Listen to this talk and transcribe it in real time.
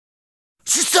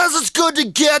says it's good to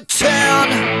get tan.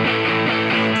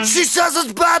 She says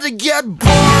it's bad to get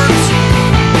burnt.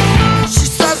 She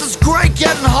says it's great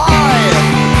getting high.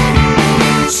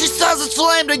 She says it's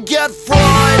lame to get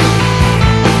fried.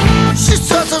 She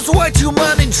says there's way too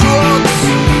many drugs,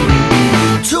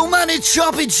 too many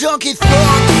chumpy junkie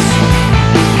thugs.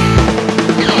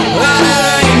 And it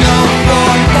ain't no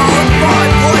fun, followed by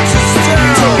points of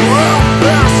stare to real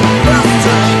best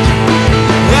investing.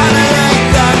 And it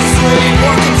ain't that sweet,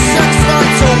 working 6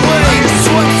 nights a week. Your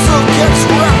swimsuit gets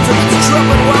ripped and it's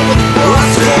dripping wet with blood.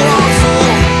 That's colossal,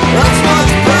 that's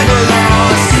much bigger than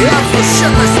us. That's the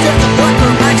shit they stick in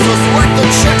liquor makes us like the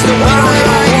chicks that we don't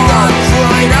even want.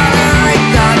 And it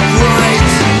ain't that great.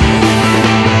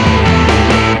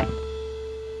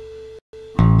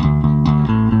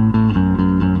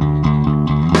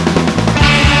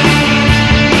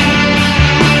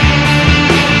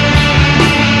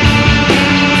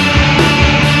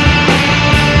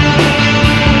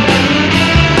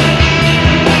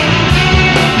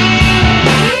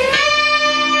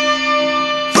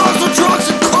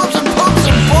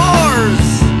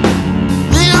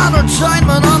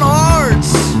 Entertainment and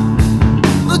arts,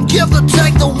 the give, the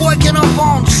take, the waking up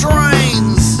on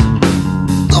trains,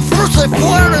 the fruits they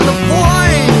flared in the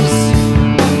flames,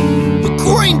 the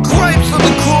green grapes and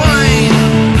the grain,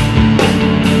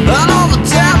 and all the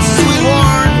dances we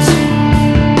learned,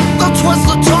 the twist,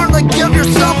 the turn, they give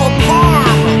yourself a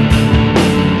palm,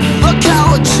 the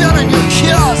collagen in your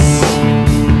kiss,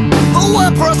 the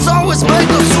empress always made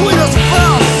the sweetest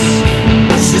fuss.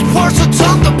 She's person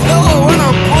tucked the pillow in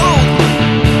her boot.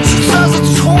 She says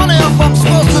it's 20 if I'm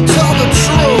supposed to tell the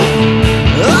truth.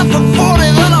 After 40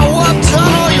 then I wipe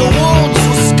down all your wounds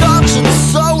with scotch and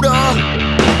soda.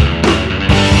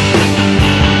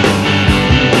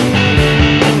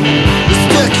 The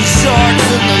sticky sharks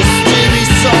and the steamy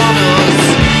saunas,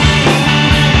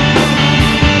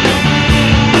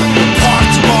 the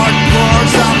pockmarked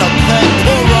birds and the pink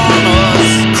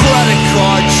piranhas, credit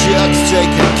card checks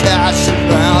taking cash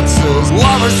advances,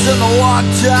 lovers in the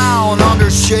lockdown under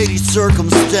shady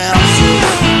circumstances,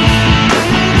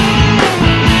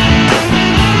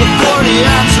 the 40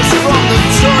 answers from the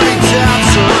dirty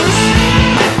dancers,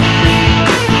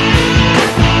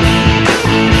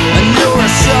 and New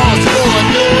Rochelle is full of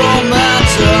new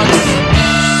romantics.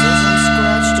 Says I'm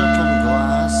scratched up on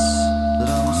glass, that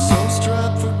I'm so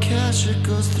strapped for cash it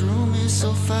goes through me so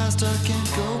fast I can't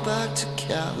go back to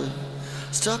Cali.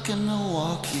 Stuck in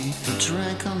Milwaukee, we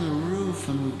drank on the roof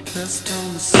and we pissed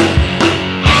on the ceiling.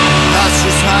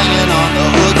 Ashes hanging on the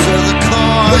hoods of the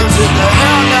cars. They did the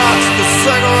handouts, the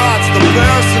cigarettes, the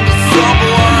bears and the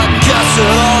subway. Guess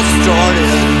it all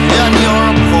started in your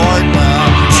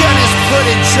apartment. Jenny's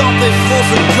pretty jumpy, pulls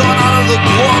a gun out of the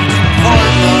glove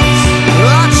compartment,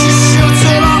 and she shoots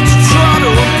it off to try to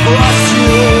impress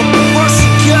you. First she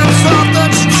gets up,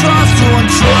 then she tries to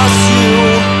undress you.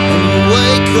 When you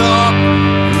wake up,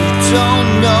 don't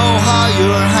know how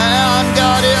your hand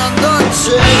got in the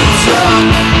tic-tac.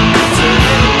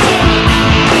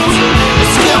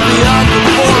 It's gonna be acting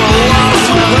for a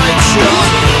lousy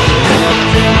paycheck,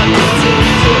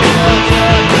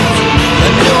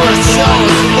 and your shell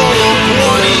is full of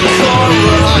bloody car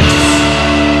wrecks.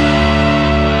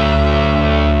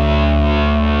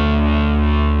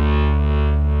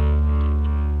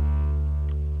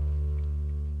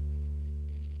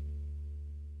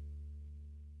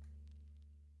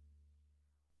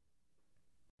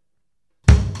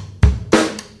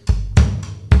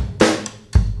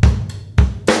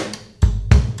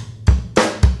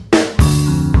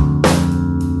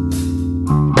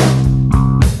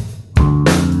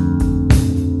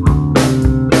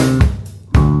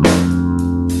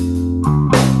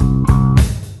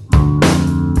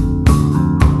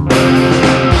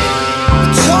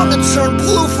 Turn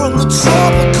blue from the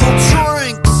tropical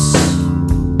drinks,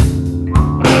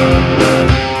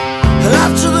 and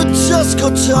after the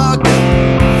discotheque,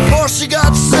 before she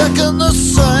got sick in the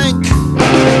sink,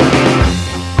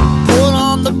 put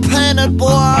on the painted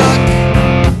black,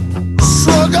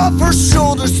 shrug off her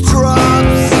shoulder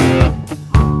straps,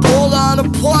 pulled out a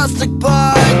plastic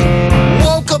bag,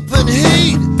 woke up in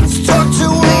heat, stuck to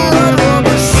her red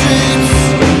rubber sheets.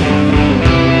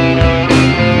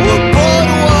 We're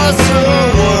Budweiser,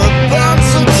 we're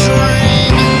Benson.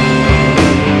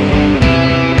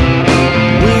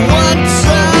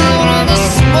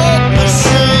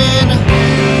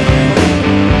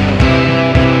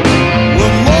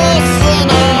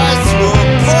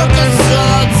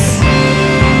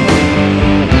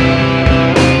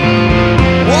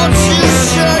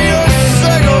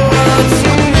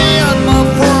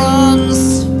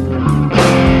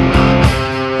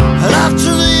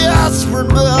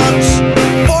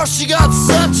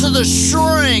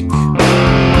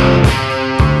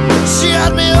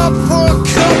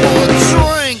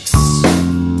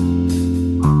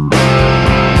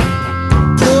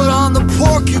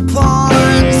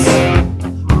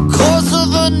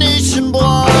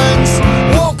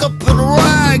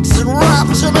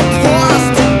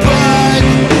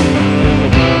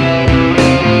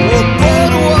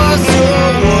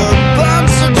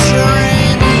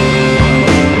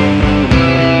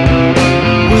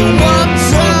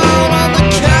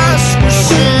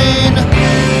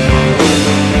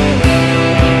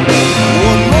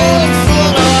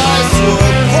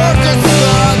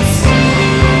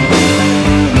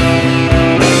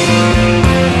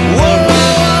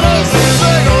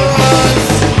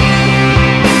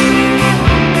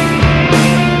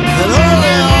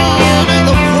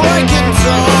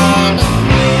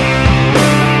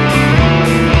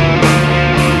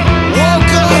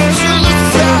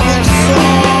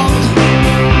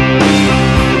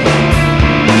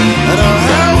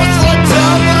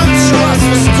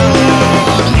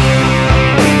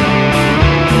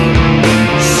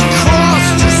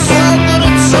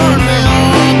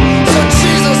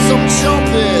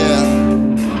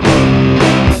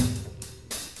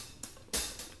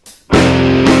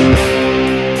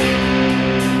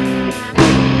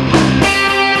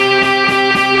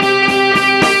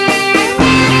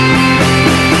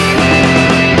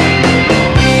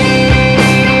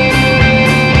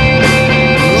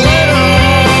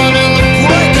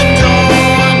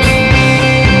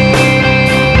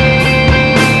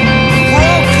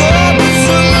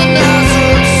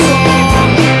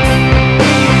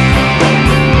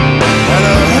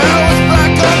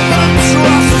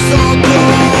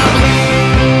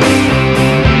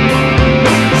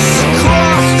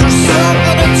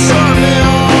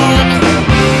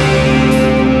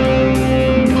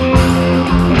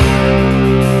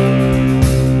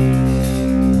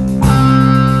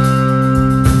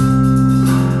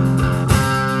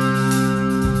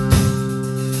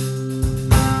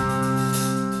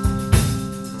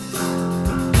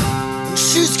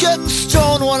 She's getting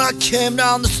stoned when I came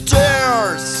down the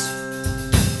stairs,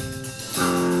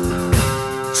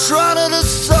 trying to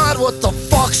decide what the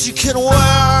fuck she can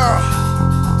wear.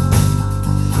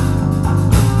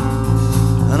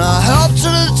 And I helped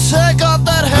her to take off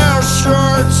that hair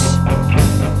shirt,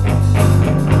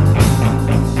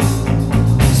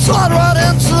 slide right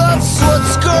into that slit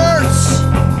skirt.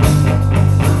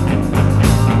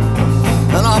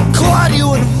 And I'm glad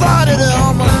you invited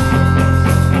him.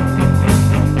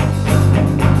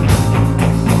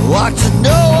 Like to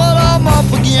know what I'm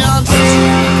up against,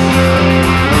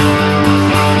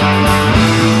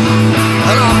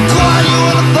 and I'm glad you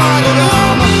invited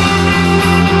him.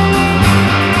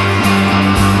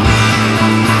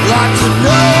 Like to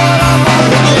know what I'm up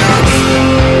against.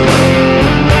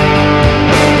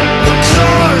 The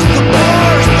cars, the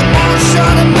bars, the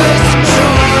moonshine and mason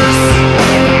jars,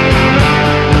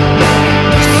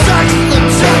 the sex and the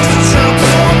text jumps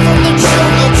home from the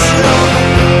jungle gym.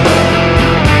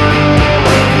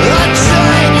 That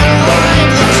chain and line,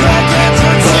 the cockheads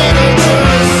are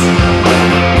teenagers.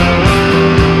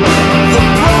 The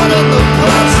blood and the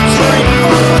butts train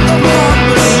fuck with the fog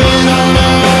machine.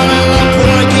 On in the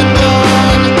breaking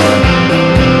dawn.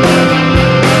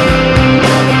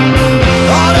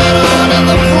 On in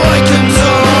the breaking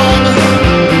dawn.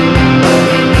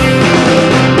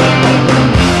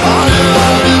 On in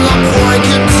the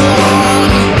breaking dawn.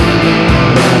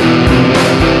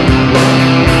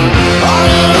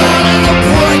 On in the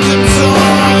breaking dawn.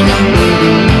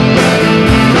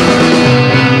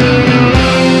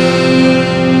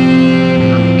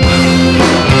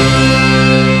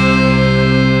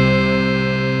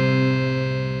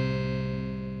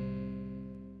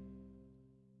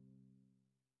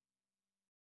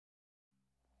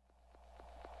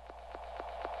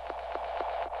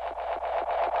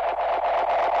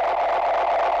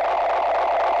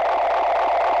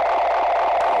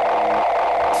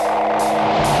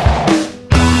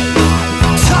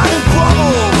 Tiny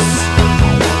bubbles.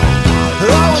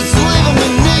 I was leaving me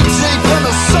knee deep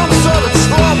into some sort of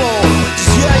trouble.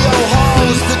 Yeah, yo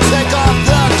hoes to take off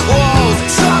their clothes,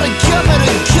 try to get me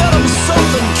to get them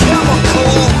something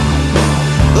chemical.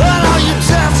 And are you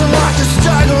dancing like you're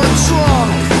staggering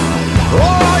drunk? Or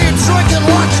are you drinking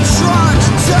like you're trying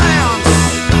to dance?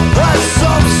 That's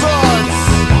some sorts.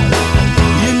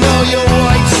 You know you're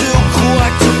way too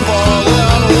quick to fall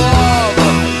in love.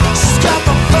 She's got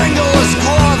the fingerless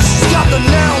gloves, she's got the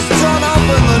nails done up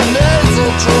in the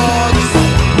nasal drugs.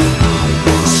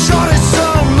 Shorty's so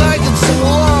making some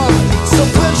love, some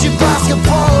pinchy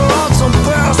basketball or on some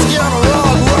bearskin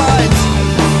rug rides.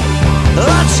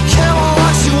 Then she came on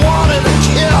like she wanted a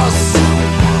kiss.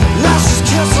 Now she's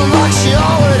kissing like she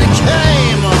already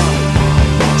came.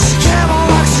 She came on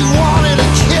like she wanted a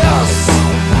kiss.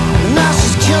 Now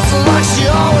she's kissing like she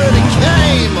already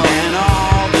came. And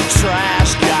all the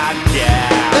trash got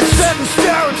gas. They sit and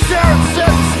stare and stare and sit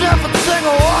and sniff and sing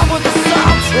along with the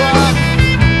soundtrack.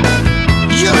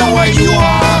 You know where you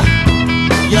are.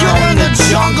 You're in the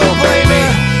jungle, baby.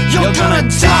 You're gonna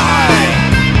die.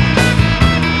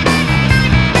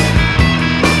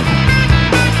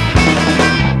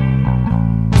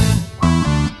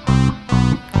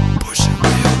 Pushing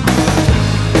real good.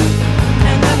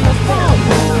 And then the phone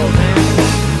rolled in.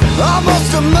 I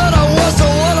must admit I was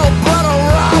a little bit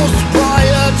aroused by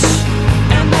it.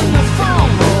 And then the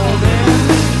phone rolled in.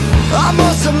 I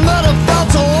must admit it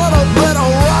felt a little bit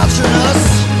erogenous.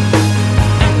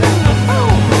 And then the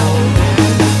phone rolled in.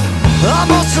 I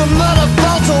must admit it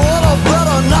felt a little bit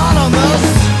anonymous.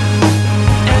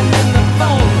 And then the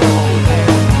phone rolled in.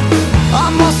 I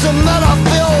must admit I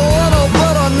feel a little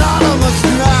bit anonymous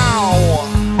now.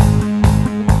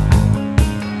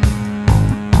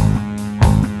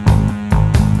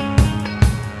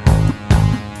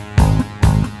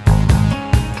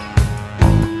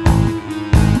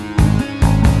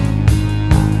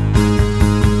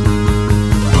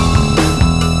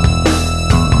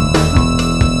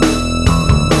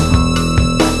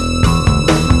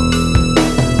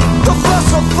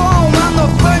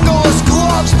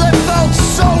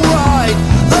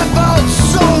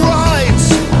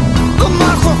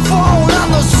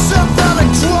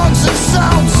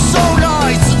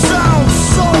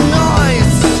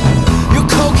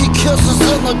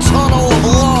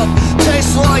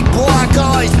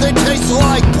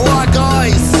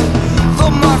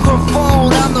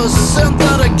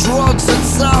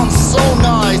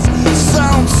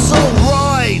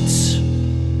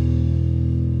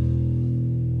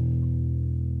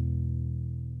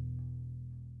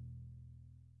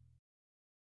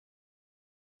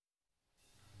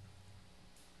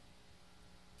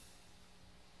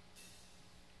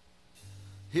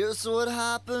 Here's what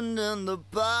happened in the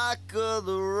back of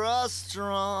the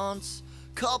restaurant.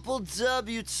 Couple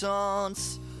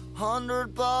debutantes,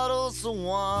 100 bottles of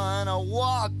wine. I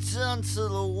walked into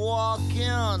the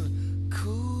walk-in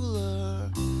cooler.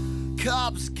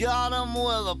 Cops got him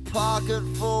with a pocket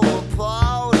full of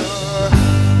powder.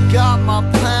 Got my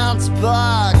pants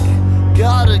back,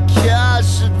 got a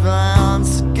cash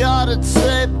advance, got a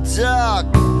tape deck,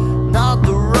 not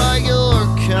the regular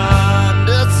kind.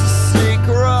 It's a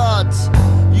secret,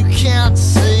 you can't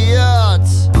see it,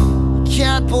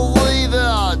 can't believe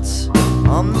it.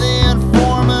 I'm the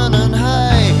informant and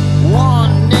hey,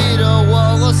 Juanita,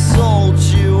 well I sold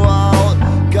you out.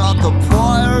 Got the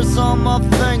pliers on my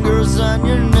fingers and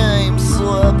your name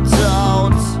slipped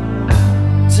out.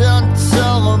 Didn't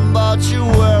tell them about your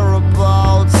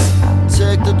whereabouts.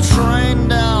 Take the train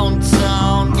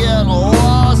downtown, get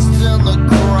lost in the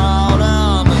crowd,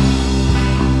 and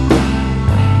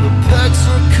the pigs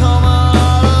are coming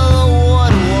out of the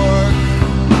woodwork.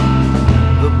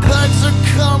 The pigs are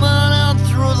coming out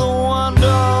through the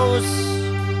windows.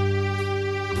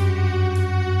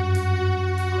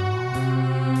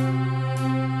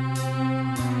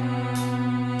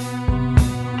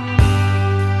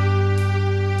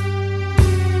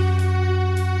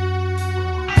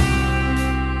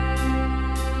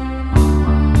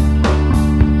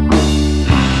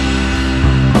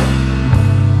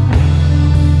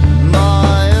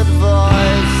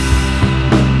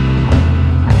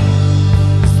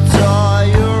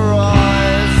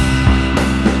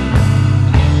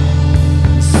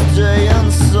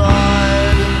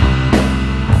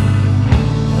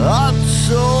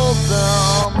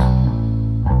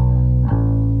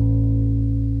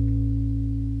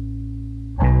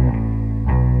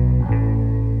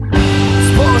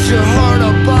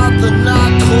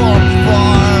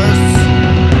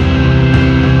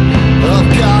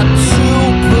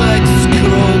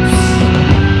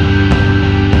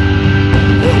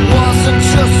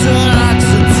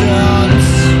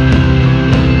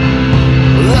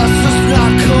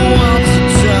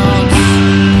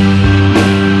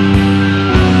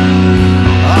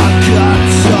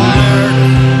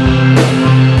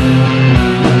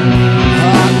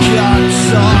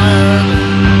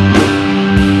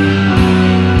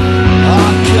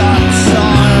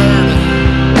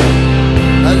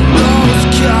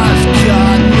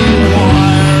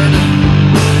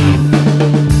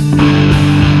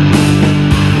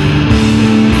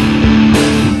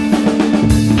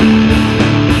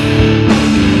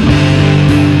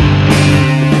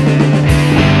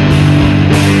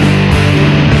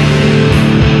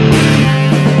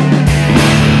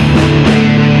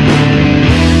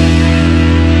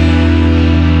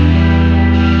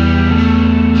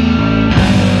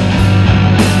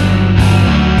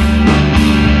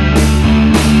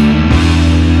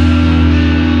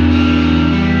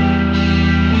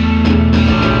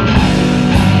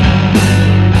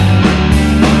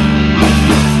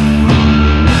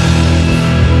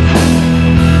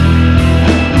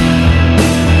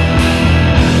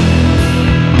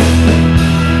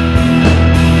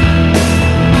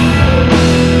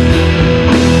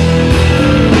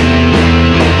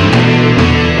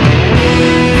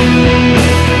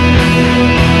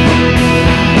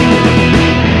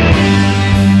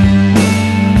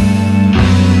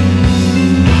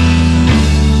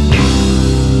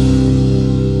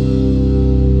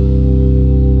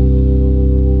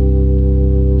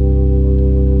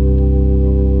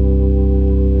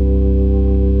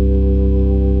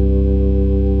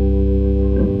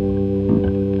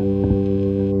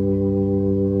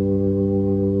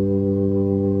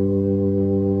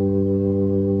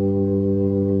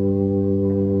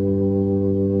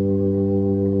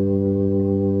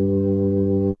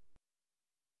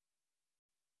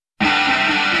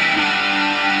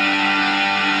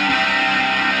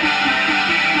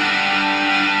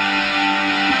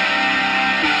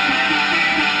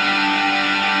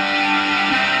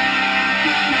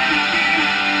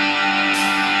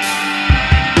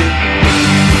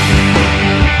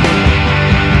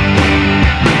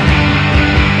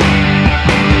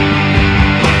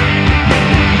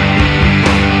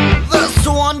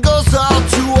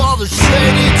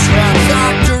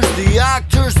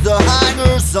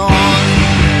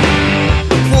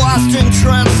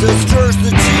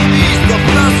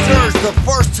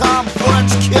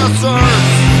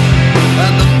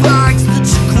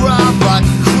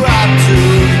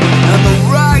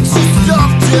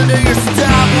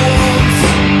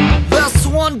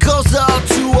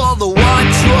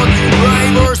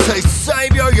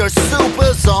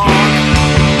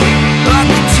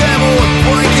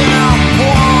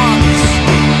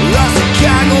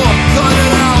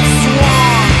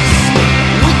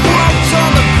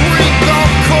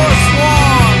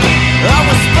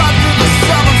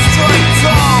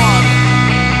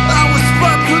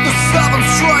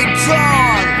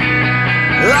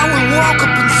 woke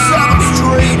up in 7th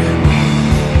Street.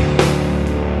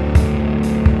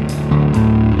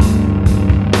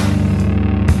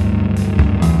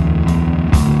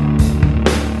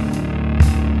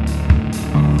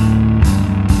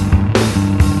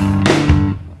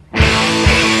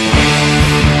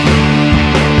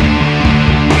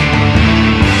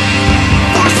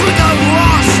 First we got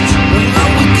rushed, and then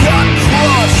we got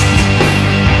crushed.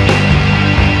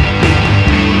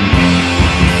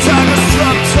 Tigers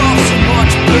trapped tough, so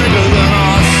much bigger than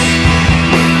us.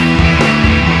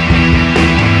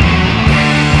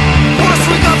 First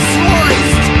we got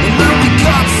sliced, and then we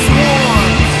got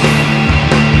swarmed.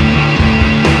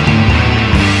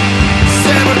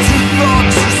 Saber-tooth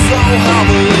thugs are so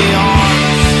heavily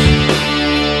armed.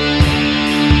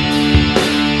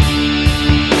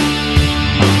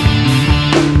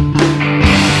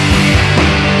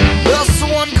 This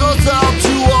one goes out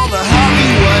to all the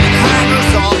heavyweight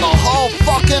hangers on the whole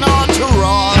fucking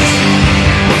entourage.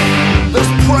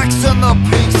 There's pricks in the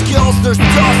peak skills, there's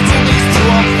dust in these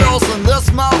drum fills, and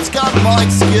this mouth's got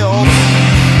mic skills.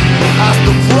 Ask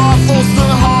the brothels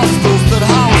and hostels that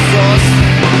house us.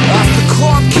 Ask the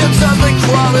club kids as they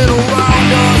crowded around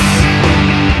us.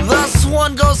 This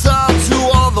one goes out to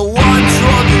all the white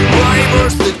drug and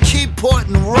ravers that keep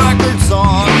putting records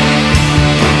on.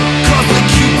 Cause they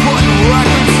keep putting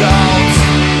records out.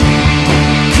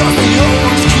 Cause the old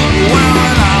ones keep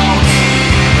wearing out.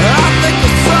 And I think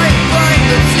the same thing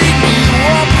that's eating you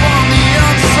up on the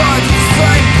inside's the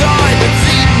same guy that's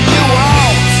eating you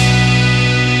out.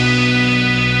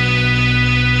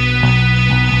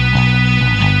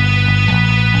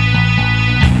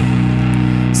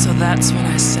 So that's when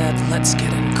I said, let's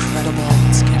get incredible,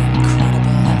 let's get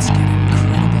incredible, let's get incredible.